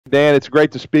Dan, it's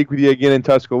great to speak with you again in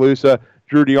Tuscaloosa.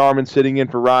 Drew DeArmond sitting in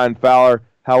for Ryan Fowler.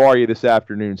 How are you this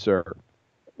afternoon, sir?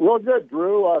 Real good,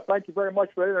 Drew. Thank you very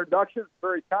much for the introduction. It's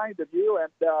very kind of you.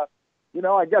 And,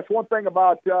 I guess one thing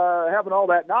about having all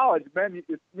that knowledge, man,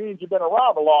 it means you've been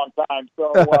around a long time.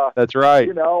 So, That's right.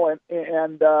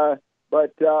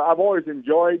 But I've always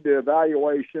enjoyed the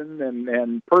evaluation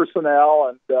and personnel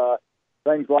and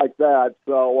things like that.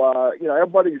 So,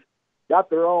 everybody's got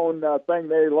their own thing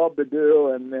they love to do,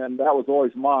 and that was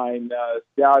always mine,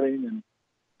 scouting and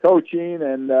coaching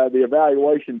and the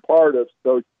evaluation part of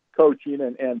coaching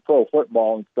and pro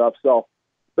football and stuff. So,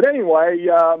 but anyway,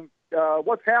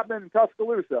 what's happening in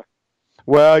Tuscaloosa?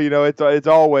 Well, it's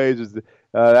always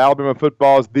Alabama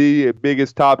football is the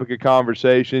biggest topic of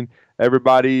conversation.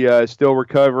 Everybody still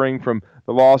recovering from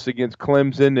the loss against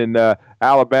Clemson, and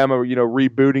Alabama,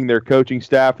 rebooting their coaching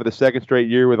staff for the second straight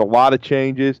year with a lot of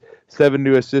changes. 7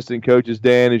 new assistant coaches,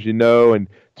 Dan, as you know, and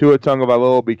Tua Tagovailoa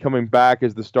will be coming back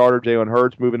as the starter. Jalen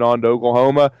Hurts moving on to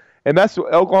Oklahoma. And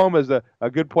Oklahoma is a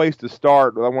good place to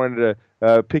start. I wanted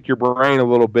to pick your brain a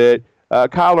little bit.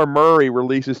 Kyler Murray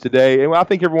releases today, and I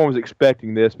think everyone was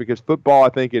expecting this because football, I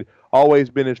think, had always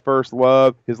been his first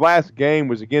love. His last game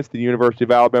was against the University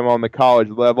of Alabama on the college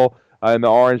level in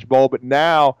the Orange Bowl, but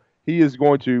now he is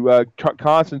going to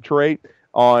concentrate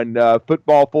on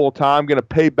football full time, going to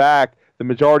pay back the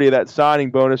majority of that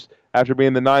signing bonus after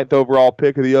being the 9th overall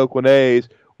pick of the Oakland A's.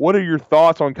 What are your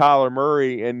thoughts on Kyler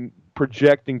Murray and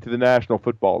projecting to the National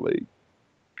Football League?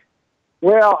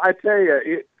 Well, I tell you,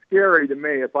 it's scary to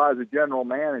me if I was a general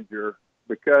manager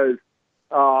because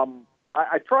I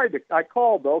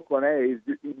called the Oakland A's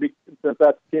since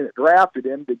that's the team that drafted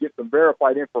him to get some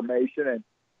verified information, and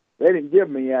they didn't give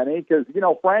me any because,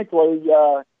 frankly,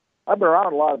 I've been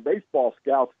around a lot of baseball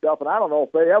scout stuff, and I don't know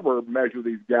if they ever measure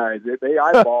these guys. They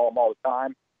eyeball them all the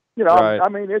time. Right. I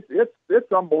mean,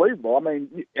 it's unbelievable. I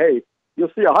mean, hey,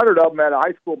 you'll see 100 of them at a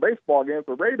high school baseball game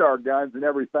with radar guns and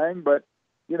everything, but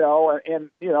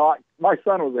my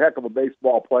son was a heck of a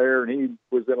baseball player, and he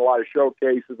was in a lot of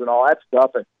showcases and all that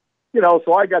stuff, and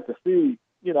so I got to see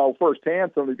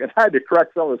firsthand something, and I had to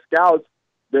correct some of the scouts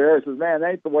there. I says, man,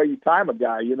 that ain't the way you time a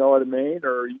guy, you know what I mean?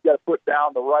 Or you got to put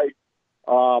down the right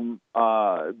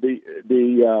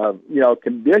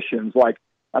conditions. Like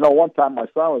I know one time my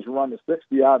son was running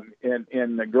 60 out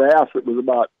in the grass. It was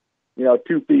about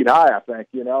 2 feet high, I think,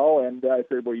 and I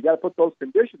said, well, you got to put those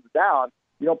conditions down.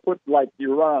 You don't put like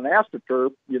you run on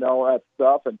AstroTurf, that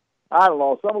stuff. And I don't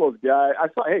know, some of those guys, I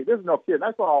saw, hey, this is no kidding.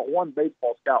 I saw one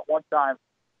baseball scout one time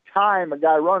a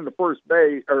guy running the first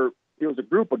base, or it was a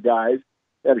group of guys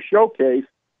at a showcase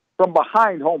from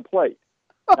behind home plate.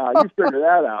 Now, you figure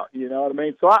that out, you know what I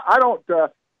mean? So I don't,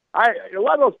 a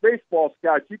lot of those baseball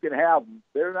scouts, you can have them.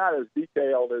 They're not as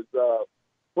detailed as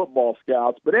football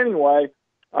scouts. But anyway,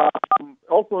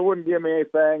 Oakland wouldn't give me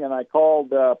anything, and I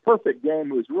called Perfect Game,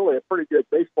 who's really a pretty good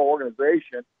baseball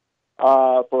organization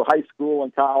for high school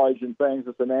and college and things.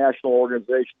 It's a national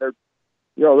organization.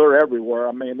 They're everywhere.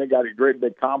 I mean, they got a great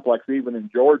big complex even in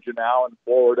Georgia now and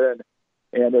Florida,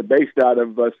 and they're based out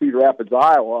of Cedar Rapids,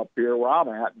 Iowa, up here where I'm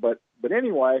at. But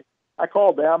anyway, I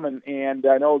called them, and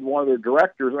I know one of their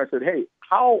directors, and I said, hey,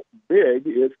 how big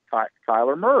is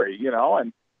Kyler Murray,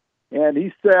 And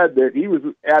he said that he was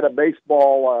at a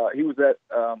baseball, he was at,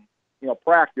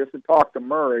 practice and talked to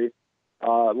Murray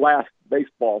last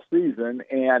baseball season.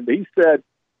 And he said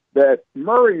that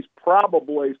Murray's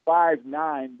probably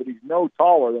 5'9", but he's no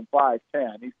taller than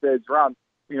 5'10". He said it's around,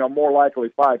 more likely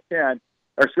 5'10",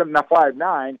 or something, not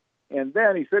 5'9". And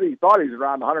then he said he thought he was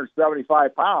around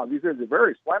 175 pounds. He said he's a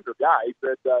very slender guy. He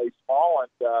said he's small and,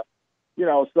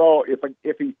 so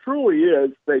if he truly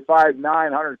is, say, 5'9",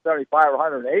 175 or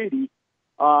 180,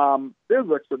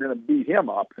 physics are going to beat him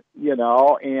up,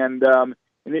 And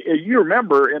you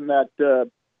remember in that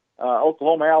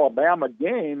Oklahoma-Alabama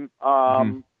game, I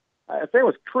think it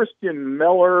was Christian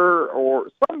Miller or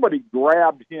somebody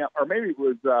grabbed him, or maybe it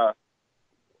was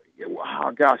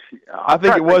I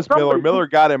think it was Miller. Miller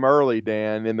got him early,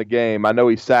 Dan, in the game. I know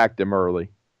he sacked him early.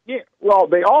 Yeah, well,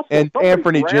 they also... And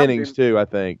Anthony Jennings, too, I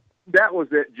think. That was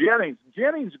it.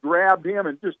 Jennings grabbed him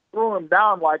and just threw him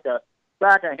down like a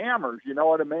sack of hammers, you know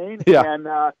what I mean? Yeah. And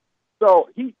so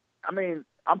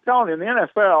I'm telling you, in the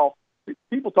NFL,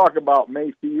 people talk about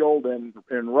Mayfield and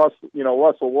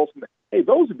Russell Wilson. Hey,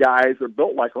 those guys are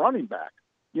built like running backs.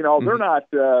 They're not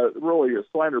really a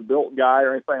slender-built guy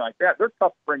or anything like that. They're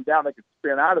tough to bring down. They can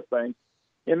spin out of things.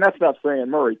 And that's not saying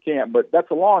Murray can't, but that's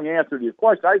a long answer to your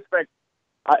question. I just think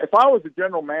if I was a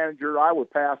general manager, I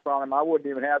would pass on him. I wouldn't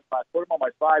even have him. I'd put him on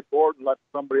my sideboard and let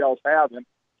somebody else have him,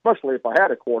 especially if I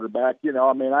had a quarterback.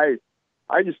 I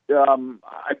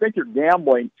I think you're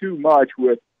gambling too much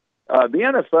with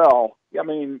the NFL. I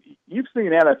mean, you've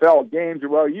seen NFL games.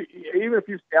 Well, even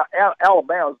if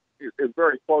Alabama is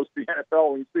very close to the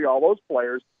NFL, when you see all those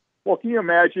players. Well, can you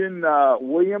imagine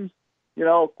Williams?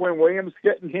 Quinn Williams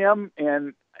hitting him,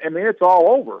 and I mean, it's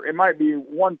all over. It might be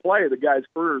one play, the guy's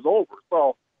career is over.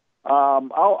 So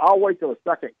I'll wait till the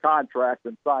second contract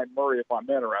and sign Murray if I'm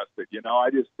interested. I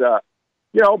just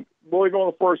will he go in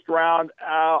the first round?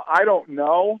 I don't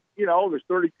know. There's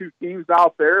 32 teams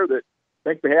out there that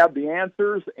think they have the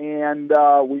answers, and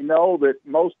we know that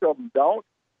most of them don't.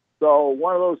 So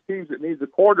one of those teams that needs a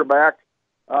quarterback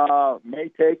may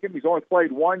take him. He's only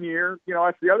played 1 year.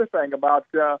 That's the other thing about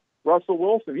Russell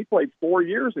Wilson. He played 4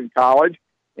 years in college,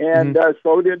 and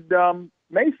so did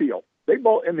Mayfield. They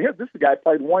both, and this guy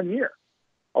played 1 year.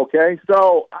 Okay,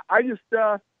 so I just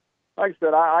like I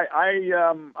said,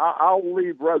 I'll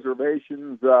leave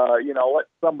reservations. Let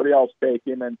somebody else take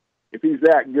him, and if he's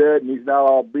that good and he's not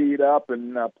all beat up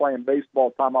and playing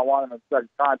baseball time, I want him in second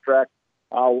contract.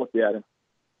 I'll look at him.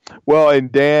 Well,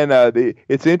 and Dan,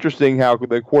 it's interesting how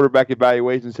the quarterback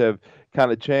evaluations have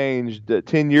kind of changed.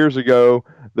 10 years ago,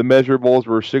 the measurables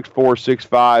were 6'4",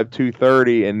 6'5",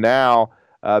 230, and now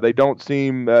they don't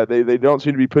seem they don't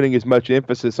seem to be putting as much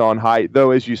emphasis on height.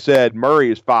 Though, as you said,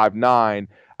 Murray is 5'9".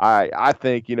 I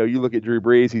think you look at Drew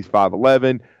Brees, he's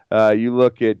 5'11". You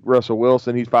look at Russell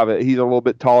Wilson, he's a little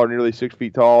bit taller, nearly 6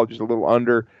 feet tall, just a little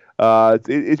under. But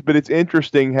it's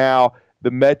interesting how the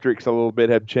metrics a little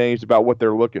bit have changed about what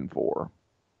they're looking for.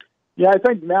 Yeah, I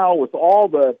think now with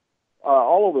all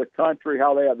over the country,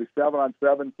 how they have the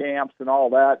 7-on-7 camps and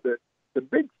all that, the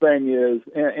big thing is,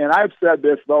 and I've said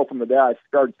this though from the day I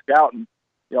started scouting,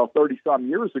 30-some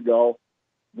years ago.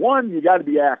 One, you got to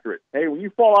be accurate. Hey, when you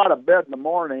fall out of bed in the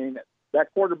morning,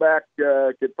 that quarterback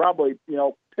could probably,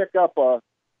 pick up a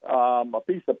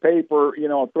piece of paper,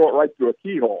 and throw it right through a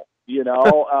keyhole,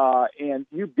 and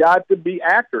you've got to be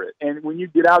accurate. And when you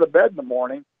get out of bed in the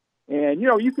morning, and,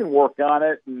 you can work on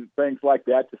it and things like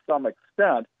that to some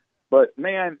extent, but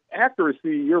man,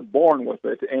 accuracy, you're born with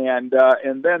it. And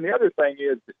then the other thing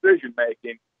is decision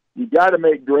making. You got to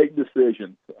make great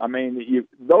decisions. I mean,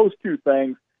 those two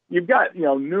things, you've got,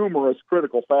 numerous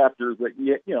critical factors that,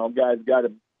 guys got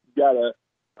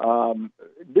to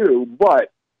do.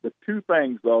 But the two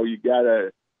things, though, you got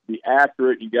to be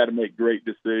accurate. You got to make great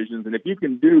decisions. And if you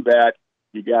can do that,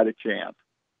 you got a chance.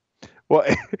 Well,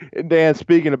 Dan,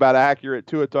 speaking about accurate,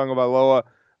 Tua Tagovailoa,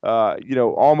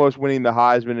 almost winning the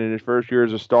Heisman in his first year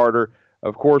as a starter.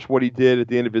 Of course, what he did at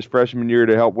the end of his freshman year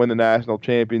to help win the national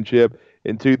championship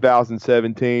in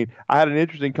 2017. I had an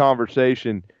interesting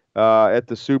conversation at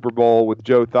the Super Bowl with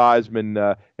Joe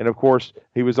Theismann, and of course,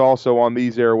 he was also on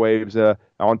these airwaves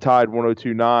on Tide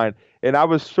 102.9. And I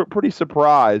was pretty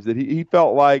surprised that he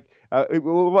felt like,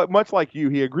 much like you,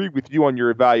 he agreed with you on your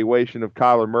evaluation of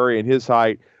Kyler Murray and his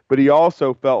height, but he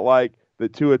also felt like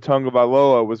that Tua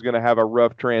Tagovailoa was going to have a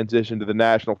rough transition to the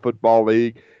National Football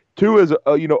League. Tua is,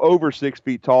 over 6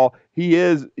 feet tall. He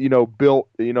is, built,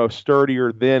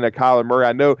 sturdier than a Kyler Murray.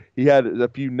 I know he had a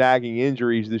few nagging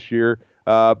injuries this year,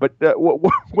 but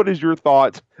what is your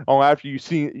thoughts on after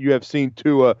you have seen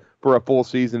Tua for a full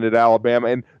season at Alabama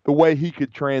and the way he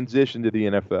could transition to the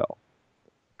NFL?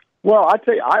 Well, I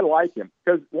tell you, I like him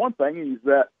because one thing, he's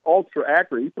that ultra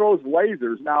accurate. He throws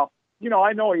lasers. Now,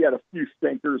 I know he had a few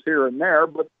stinkers here and there,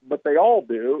 but they all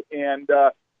do. And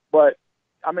but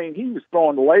I mean, he was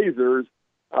throwing lasers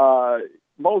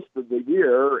most of the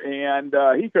year, and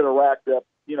he could have racked up,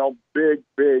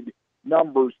 big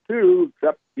numbers too.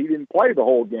 Except he didn't play the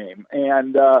whole game,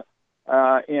 and that's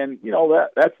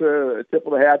a tip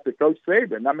of the hat to Coach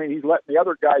Saban. I mean, he's letting the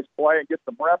other guys play and get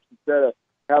some reps instead of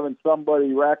having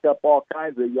somebody rack up all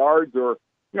kinds of yards or.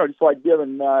 Just like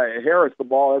giving Harris the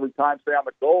ball every time, say, on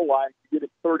the goal line, to get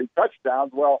it 30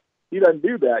 touchdowns. Well, he doesn't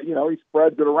do that. He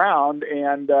spreads it around.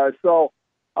 And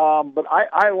but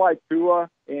I like Tua,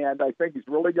 and I think he's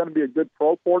really going to be a good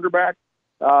pro quarterback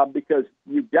because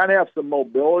you've got to have some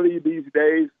mobility these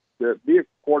days to be a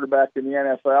quarterback in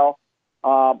the NFL.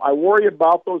 I worry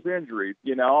about those injuries.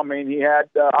 He had,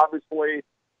 obviously,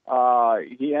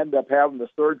 he ended up having the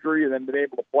surgery and then been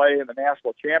able to play in the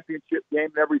national championship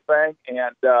game and everything.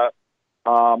 And,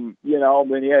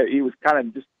 then he was kind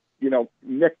of just,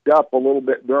 nicked up a little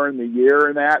bit during the year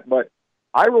and that. But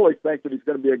I really think that he's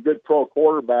going to be a good pro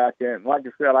quarterback. And like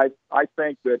I said, I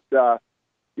think that,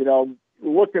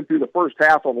 looking through the first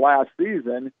half of last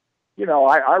season,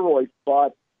 I really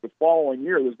thought the following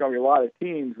year there's going to be a lot of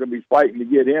teams going to be fighting to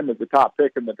get him as the top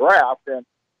pick in the draft. And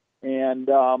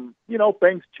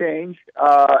things change,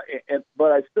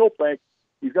 but I still think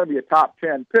he's going to be a top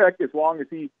 10 pick as long as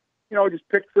he just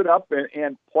picks it up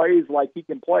and plays like he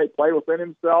can play within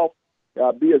himself,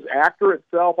 be his accurate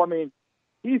self. I mean,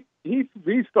 he's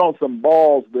thrown some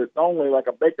balls that only like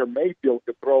a Baker Mayfield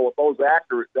could throw with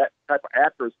that type of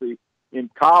accuracy in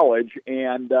college,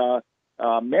 and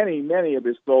many of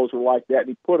his throws were like that. And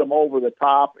he put them over the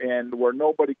top, and where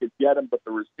nobody could get him but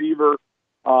the receiver.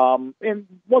 And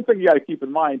one thing you got to keep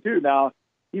in mind too. Now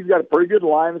he's got a pretty good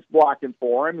line that's blocking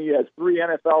for him. He has 3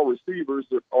 NFL receivers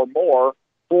or more.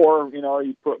 4,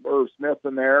 you put Irv Smith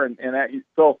in there, and that,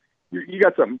 so you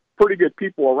got some pretty good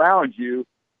people around you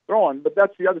throwing. But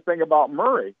that's the other thing about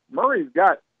Murray. Murray's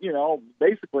got,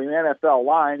 basically an NFL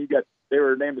line. They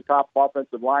were named the top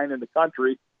offensive line in the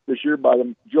country this year by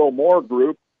the Joe Moore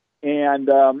group. And,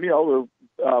 4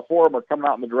 of them are coming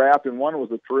out in the draft, and one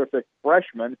was a terrific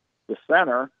freshman, the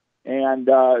center. And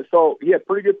so he had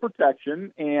pretty good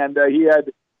protection, and he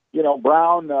had,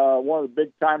 Brown, one of the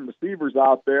big-time receivers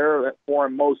out there for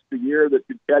him most of the year that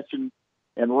could catch and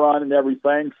run and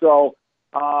everything. So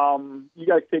you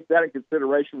got to take that in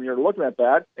consideration when you're looking at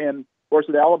that. And, of course,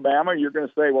 at Alabama, you're going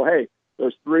to say, well, hey,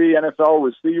 there's 3 NFL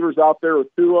receivers out there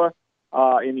with Tua,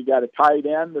 and you got a tight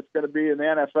end that's going to be in the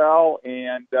NFL,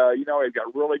 and, he's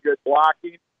got really good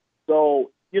blocking. So,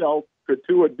 could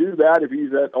Tua do that if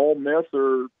he's at Ole Miss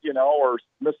or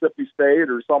Mississippi State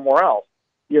or somewhere else?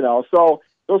 So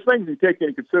those things you take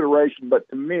into consideration. But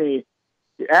to me,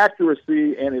 the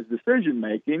accuracy and his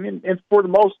decision-making, and for the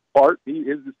most part,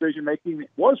 his decision-making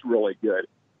was really good.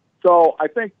 So I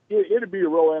think it'd be a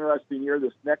real interesting year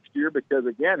this next year because,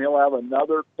 again, he'll have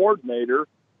another coordinator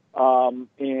and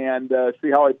see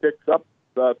how he picks up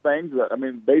things. I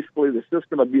mean, basically the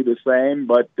system will be the same,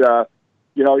 but,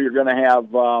 you're going to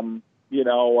have,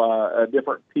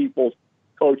 different people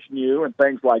coaching you and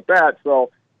things like that.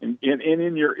 So in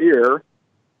your ear.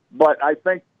 But I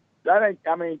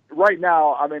mean, right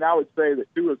now, I would say that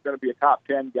Tua is going to be a top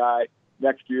 10 guy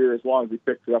next year as long as he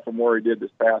picks it up from where he did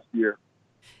this past year.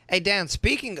 Hey, Dan,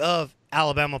 speaking of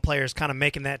Alabama players kind of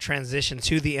making that transition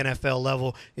to the NFL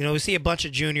level, we see a bunch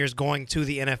of juniors going to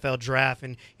the NFL draft.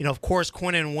 And, of course,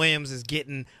 Quinnen Williams is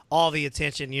getting all the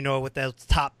attention, with those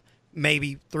top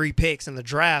maybe 3 picks in the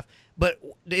draft. But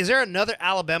is there another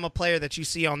Alabama player that you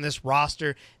see on this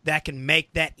roster that can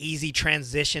make that easy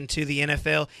transition to the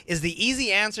NFL? Is the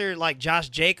easy answer like Josh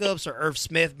Jacobs or Irv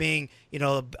Smith being,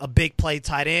 a big play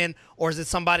tight end, or is it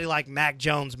somebody like Mac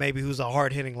Jones maybe who's a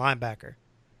hard-hitting linebacker?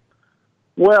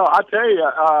 Well, I tell you,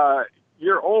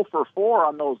 you're 0 for 4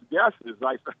 on those guesses.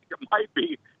 I think it might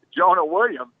be Jonah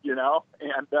Williams,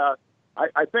 and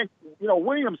I think,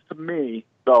 Williams to me,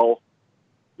 though,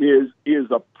 is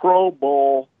a Pro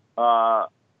Bowl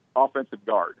offensive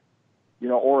guard,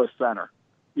 or a center,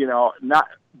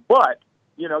 but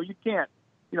you can't,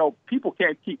 people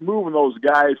can't keep moving those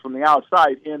guys from the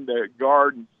outside into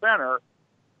guard and center.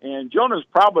 And Jonah's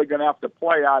probably going to have to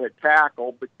play out at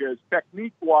tackle because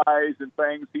technique-wise and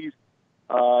things, he's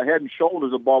head and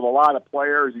shoulders above a lot of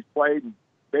players. He's played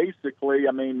basically,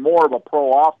 more of a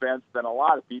pro offense than a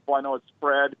lot of people. I know it's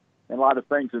spread and a lot of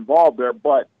things involved there,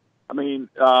 but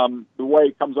the way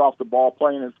he comes off the ball,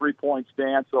 playing in three-point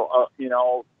stance, so,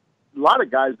 a lot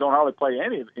of guys don't hardly play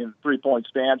any in three-point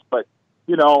stance, but,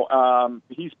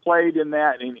 he's played in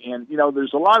that, and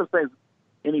there's a lot of things,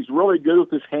 and he's really good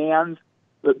with his hands.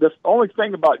 The only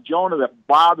thing about Jonah that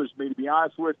bothers me, to be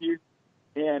honest with you,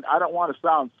 and I don't want to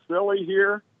sound silly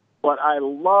here, but I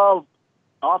love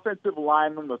offensive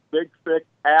linemen with big, thick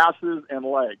asses and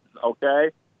legs,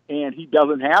 okay? And he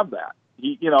doesn't have that.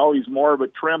 He's more of a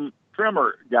trimmer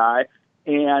guy,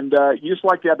 and you just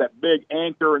like to have that big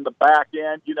anchor in the back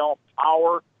end,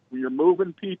 power when you're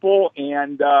moving people,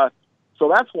 and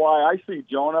so that's why I see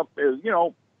Jonah as,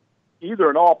 either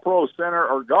an all-pro center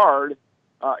or guard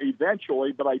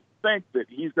eventually, but I think that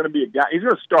he's going to be a guy, he's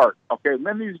going to start, okay, and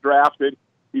then he's drafted,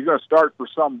 he's going to start for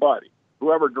somebody.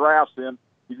 Whoever drafts him,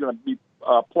 he's going to be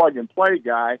a plug-and-play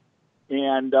guy,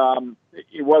 and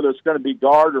whether it's going to be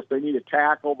guard or if they need a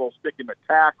tackle, they'll stick him at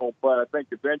tackle, but I think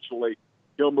eventually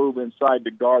he'll move inside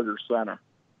to guard or center.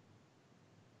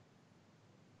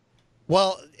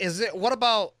 Well, what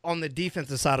about on the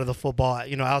defensive side of the football,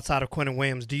 outside of Quinnen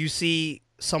Williams? Do you see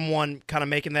someone kind of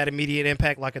making that immediate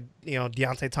impact like a,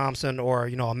 Deontay Thompson or,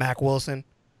 a Mac Wilson?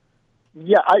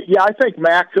 Yeah, I think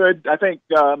Mac could. I think,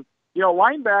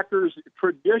 linebackers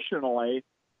traditionally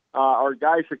are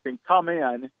guys that can come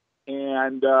in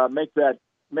and make that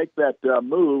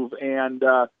move. And,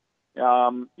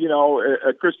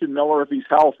 Christian Miller, if he's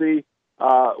healthy,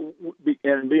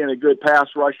 and being a good pass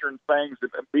rusher and things,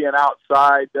 being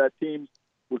outside, teams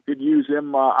could use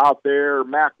him out there.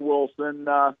 Mac Wilson,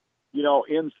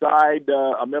 inside,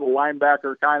 a middle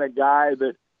linebacker kind of guy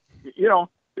that,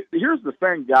 here's the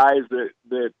thing, guys,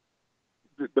 that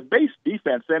the base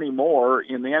defense anymore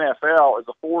in the NFL is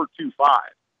a 4-2-5.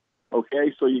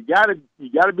 Okay, so you got to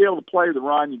be able to play the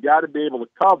run, you got to be able to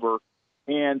cover,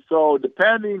 and so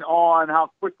depending on how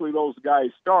quickly those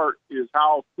guys start is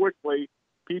how quickly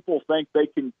people think they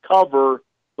can cover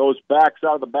those backs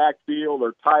out of the backfield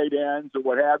or tight ends or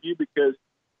what have you, because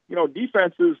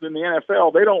defenses in the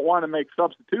NFL, they don't want to make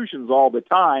substitutions all the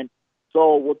time.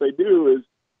 So what they do is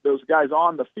those guys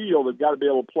on the field have got to be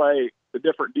able to play the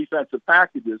different defensive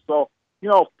packages. So,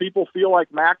 if people feel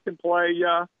like Mac can play,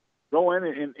 go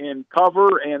in and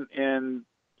cover and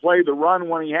play the run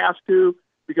when he has to,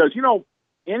 because, in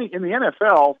the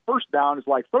NFL, first down is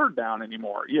like third down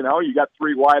anymore. You got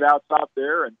three wideouts out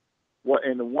there and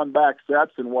the one back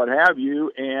sets and what have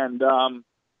you, and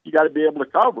you got to be able to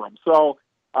cover them. So,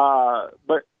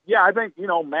 but yeah, I think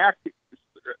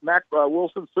Mac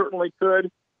Wilson certainly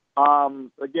could.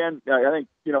 Again, I think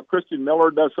Christian Miller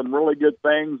does some really good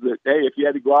things. That if you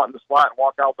had to go out in the slot and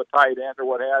walk out the tight end or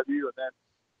what have you, and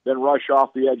then rush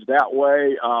off the edge that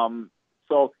way.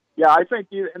 So yeah, I think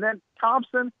and then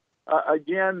Thompson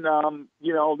again.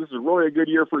 This is really a good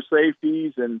year for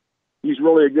safeties, and he's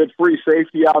really a good free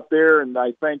safety out there. And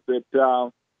I think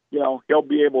that he'll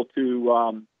be able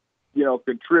to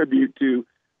contribute to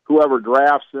whoever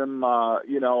drafts him,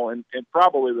 and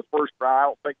probably the first round. I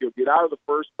don't think he'll get out of the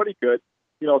first, but he could.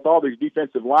 With all these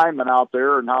defensive linemen out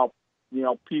there and how,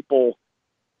 people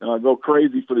go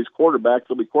crazy for these quarterbacks.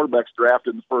 There'll be quarterbacks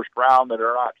drafted in the first round that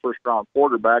are not first-round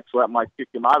quarterbacks, so that might kick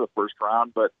him out of the first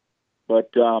round. But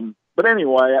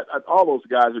anyway, all those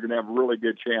guys are going to have a really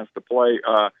good chance to play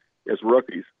as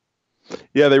rookies.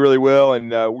 Yeah, they really will, and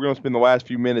we're going to spend the last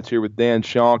few minutes here with Dan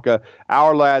Shonka,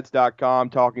 OurLads.com,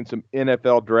 talking some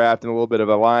NFL draft and a little bit of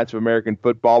Alliance of American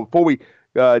Football. Before we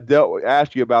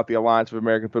ask you about the Alliance of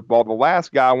American Football, the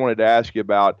last guy I wanted to ask you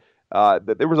about,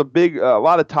 that there was a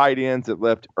lot of tight ends that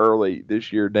left early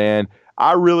this year, Dan.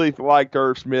 I really liked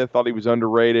Irv Smith, thought he was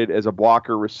underrated as a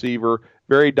blocker receiver,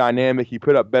 very dynamic. He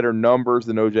put up better numbers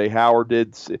than O.J. Howard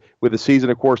did with the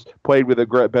season, of course, played with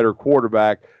a better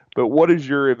quarterback. But what is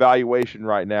your evaluation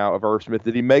right now of Irv Smith?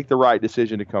 Did he make the right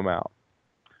decision to come out?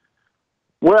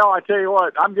 Well, I tell you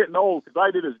what, I'm getting old because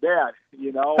I did his dad,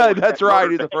 That's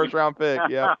right. He's a first-round pick,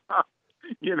 yeah.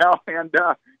 And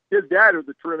his dad was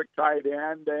a terrific tight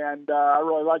end, and I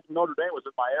really liked him. Notre Dame was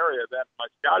in my area then, my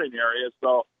scouting area,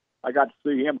 so I got to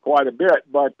see him quite a bit.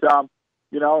 But, and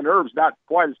Irv's not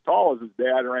quite as tall as his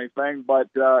dad or anything. But,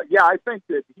 yeah, I think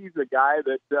that he's a guy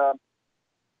that,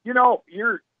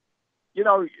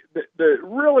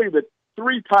 the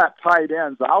three top tight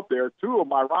ends out there, two of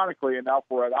them, ironically enough,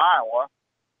 were at Iowa,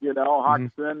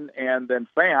 Hutchinson and then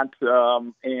Fant.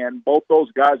 And both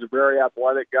those guys are very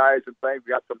athletic guys and things,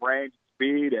 got some range and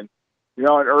speed. And, and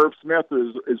Irv Smith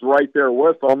is right there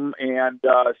with them. And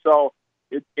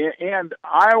and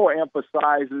Iowa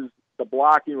emphasizes the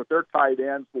blocking with their tight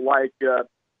ends like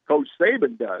Coach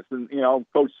Saban does. And,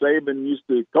 Coach Saban used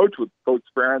to coach with Coach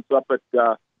Ferentz up at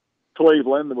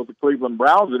Cleveland with the Cleveland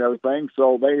Browns and everything,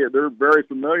 so they're very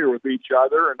familiar with each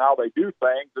other and how they do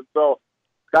things. And so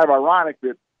it's kind of ironic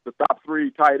that the top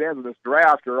three tight ends in this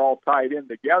draft are all tied in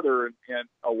together in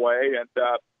a way. And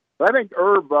but I think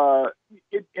Irv,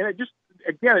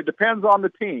 it depends on the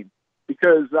team,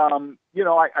 because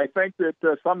I think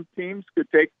that some teams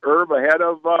could take Irv ahead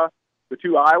of the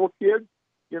two Iowa kids.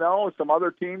 Some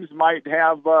other teams might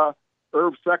have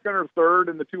Irv second or third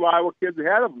and the two Iowa kids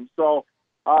ahead of him. So.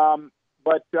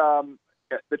 But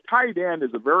the tight end is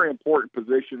a very important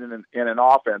position in an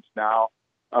offense now,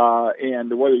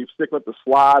 and whether you stick with the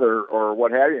slot or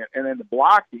what have you, and then the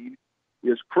blocking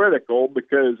is critical,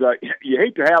 because you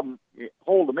hate to have them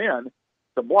hold them in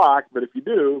to block, but if you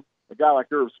do, a guy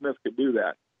like Irv Smith could do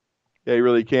that. Yeah, he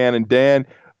really can. And Dan,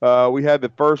 we had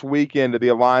the first weekend of the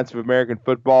Alliance of American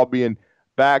Football being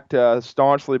backed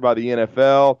staunchly by the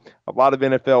NFL. A lot of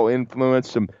NFL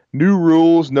influence, some new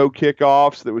rules, no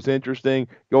kickoffs. That was interesting,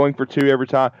 going for two every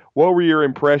time. What were your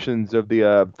impressions of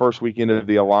the first weekend of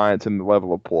the Alliance and the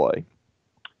level of play?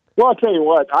 Well, I'll tell you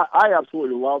what, I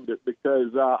absolutely loved it,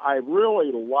 because I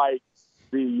really liked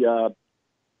the,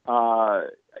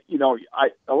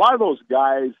 a lot of those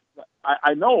guys,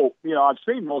 I know, I've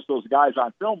seen most of those guys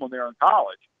on film when they're in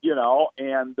college,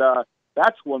 and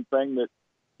that's one thing that,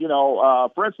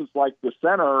 for instance, like the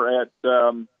center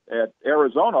at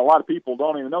Arizona, a lot of people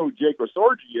don't even know who Jake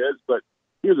Osorgi is, but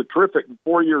he was a terrific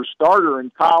 4-year starter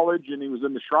in college, and he was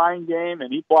in the Shrine game,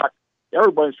 and he blocked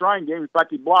everybody in the Shrine game. In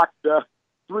fact, he blocked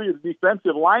three of the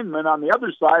defensive linemen on the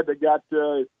other side that got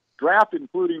drafted,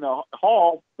 including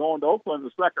Hall going to Oakland in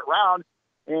the second round.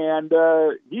 and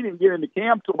he didn't get into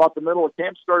camp till about the middle of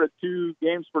camp. Started 2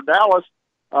 games for Dallas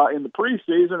in the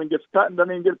preseason and gets cut and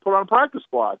doesn't even get put on a practice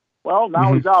squad. Well,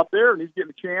 now he's out there and he's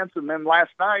getting a chance. And then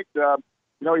last night, he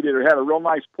had a real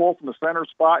nice pull from the center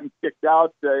spot and kicked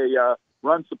out a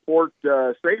run support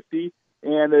safety,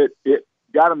 and it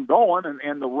got him going.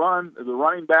 And the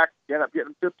running back ended up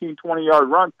getting a 15, 20-yard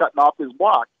run, cutting off his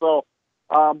block. So,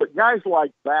 but guys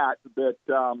like that,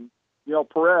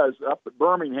 Perez up at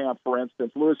Birmingham, for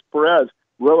instance, Luis Perez,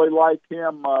 really liked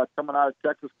him coming out of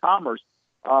Texas Commerce.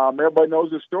 Everybody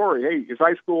knows his story. Hey, his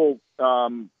high school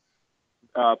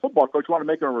football coach wanted to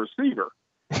make him a receiver.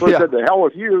 So he said, "The hell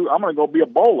with you! I'm going to go be a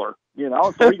bowler."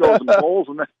 So he goes and bowls,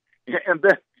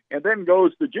 and then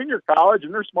goes to junior college,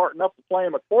 and they're smart enough to play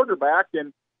him at quarterback.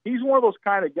 And he's one of those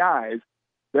kind of guys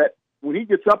that when he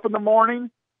gets up in the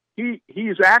morning,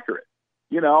 he's accurate.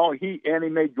 He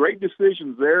made great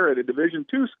decisions there at a Division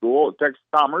II school at Texas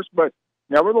Commerce, but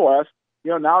nevertheless,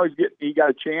 now he got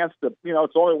a chance to,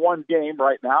 it's only one game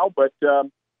right now, but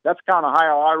that's kind of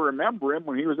how I remember him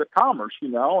when he was at Commerce,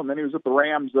 and then he was at the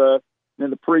Rams in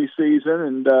the preseason,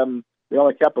 and they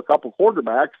only kept a couple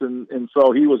quarterbacks, and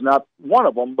so he was not one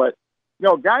of them. But,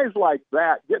 guys like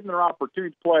that, getting their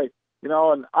opportunity to play, and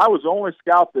I was the only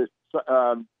scout that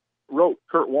wrote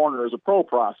Kurt Warner as a pro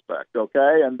prospect,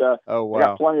 okay? And oh, wow. I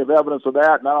got plenty of evidence of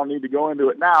that, and I don't need to go into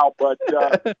it now. But,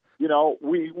 and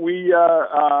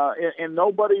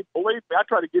nobody believed me. I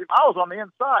tried to get him. I was on the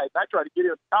inside. I tried to get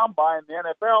him at the combine in the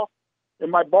NFL.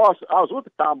 And my boss, I was with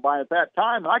the combine at that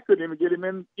time, and I couldn't even get him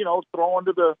in, throwing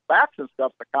to the backs and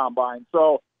stuff at the combine.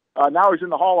 So now he's in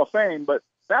the Hall of Fame. But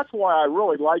that's why I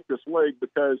really like this league,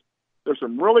 because there's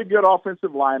some really good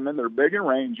offensive linemen. They're big and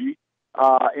rangy.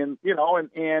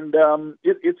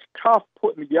 It's tough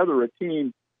putting together a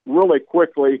team really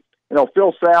quickly.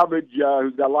 Phil Savage,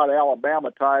 who's got a lot of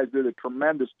Alabama ties, did a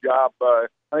tremendous job. I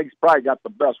think he's probably got the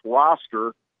best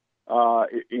roster,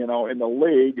 in the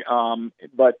league.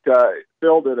 But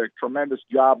Phil did a tremendous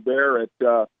job there at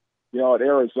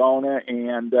Arizona,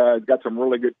 and got some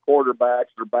really good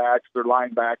quarterbacks, their backs, their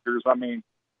linebackers. I mean,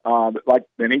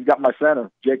 and he's got my center,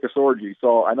 Jake Asorgi.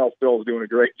 So I know Phil's doing a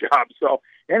great job. So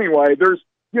anyway, there's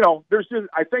just,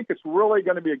 I think it's really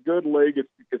going to be a good league.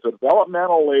 It's a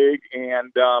developmental league,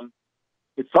 and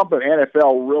it's something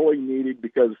NFL really needed,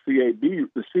 because the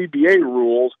CBA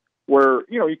rules, where,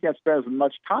 you can't spend as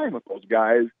much time with those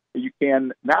guys as you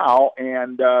can now.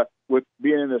 And with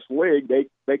being in this league,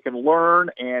 they can learn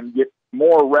and get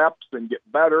more reps and get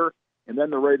better. And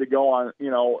then they're ready to go on,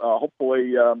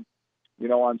 hopefully, on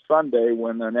Sunday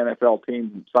when an NFL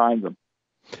team signs them.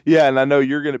 Yeah, and I know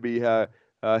you're going to be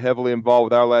heavily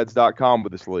involved with OurLads.com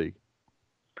with this league.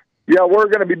 Yeah, we're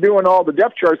going to be doing all the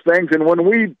depth charts things, and when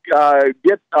we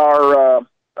get our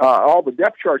all the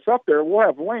depth charts up there, we'll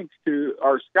have links to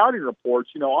our scouting reports,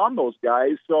 on those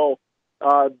guys, so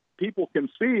people can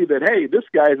see that, hey, this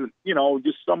guy isn't,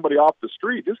 just somebody off the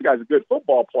street. This guy's a good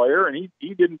football player, and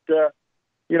he didn't,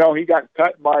 he got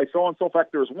cut by so-and-so. In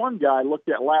fact, there was one guy I looked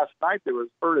at last night that was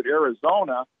hurt at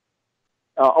Arizona.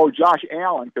 Josh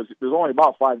Allen, because there's only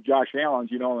about 5 Josh Allens,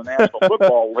 in the National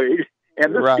Football League.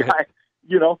 And this guy,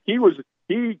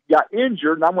 he got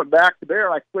injured, and I went back there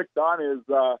and I clicked on his,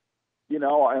 in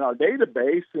our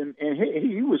database, and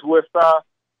he was with,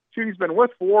 he's been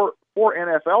with four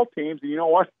NFL teams, and you know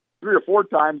what? 3 or 4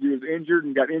 times he was injured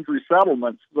and got injury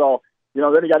settlements. So,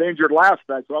 then he got injured last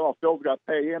night, so I don't know if Phil's got to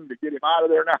pay him to get him out of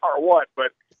there now or what.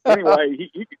 But anyway,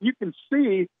 you can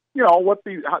see,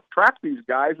 track these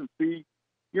guys and see,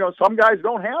 some guys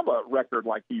don't have a record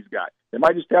like he's got. They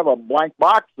might just have a blank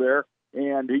box there,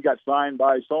 and he got signed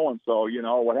by so-and-so,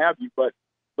 what have you. But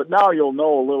now you'll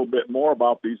know a little bit more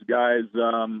about these guys,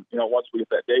 once we get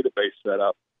that database set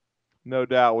up. No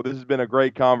doubt. Well, this has been a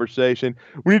great conversation.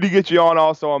 We need to get you on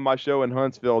also on my show in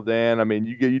Huntsville, Dan. I mean,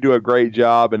 you do a great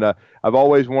job, and I've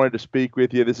always wanted to speak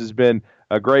with you. This has been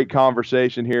a great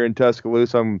conversation here in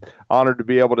Tuscaloosa. I'm honored to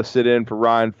be able to sit in for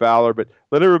Ryan Fowler, but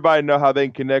let everybody know how they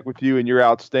can connect with you and your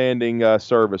outstanding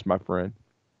service, my friend.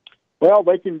 Well,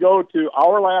 they can go to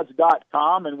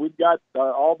OurLads.com, and we've got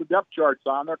all the depth charts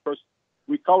on there. Of course,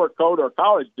 we color code our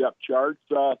college depth charts.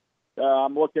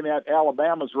 I'm looking at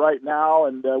Alabama's right now,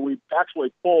 and we've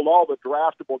actually pulled all the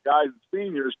draftable guys and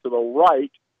seniors to the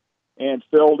right and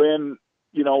filled in,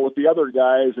 with the other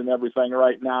guys and everything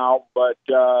right now. But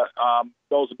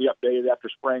those will be updated after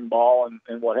spring ball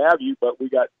and what have you. But we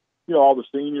got, all the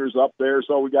seniors up there.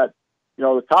 So we got,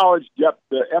 the college depth,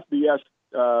 the FBS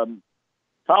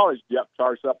college depth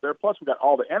charts up there. Plus we got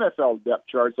all the NFL depth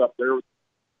charts up there.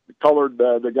 Colored,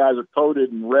 the guys are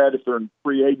coded in red if they're in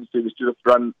free agency. It's just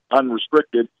run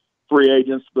unrestricted. free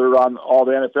agents. They're on all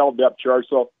the NFL depth charts.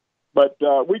 So, but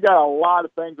we got a lot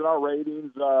of things in our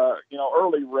ratings,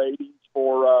 early ratings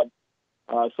for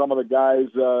some of the guys,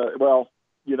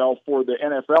 for the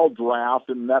NFL draft,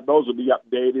 and those will be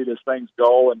updated as things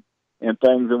go and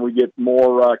things, and we get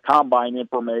more combine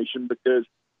information because,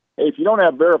 hey, if you don't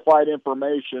have verified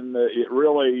information, it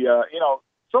really,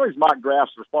 some of these mock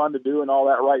drafts are fun to do and all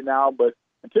that right now, but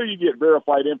until you get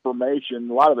verified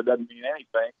information, a lot of it doesn't mean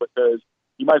anything because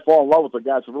you might fall in love with a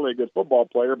guy that's a really good football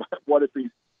player, but what if he's,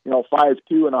 5'2"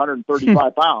 and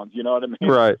 135 pounds, you know what I mean?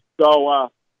 Right. So,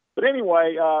 but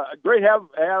anyway, great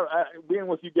being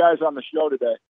with you guys on the show today.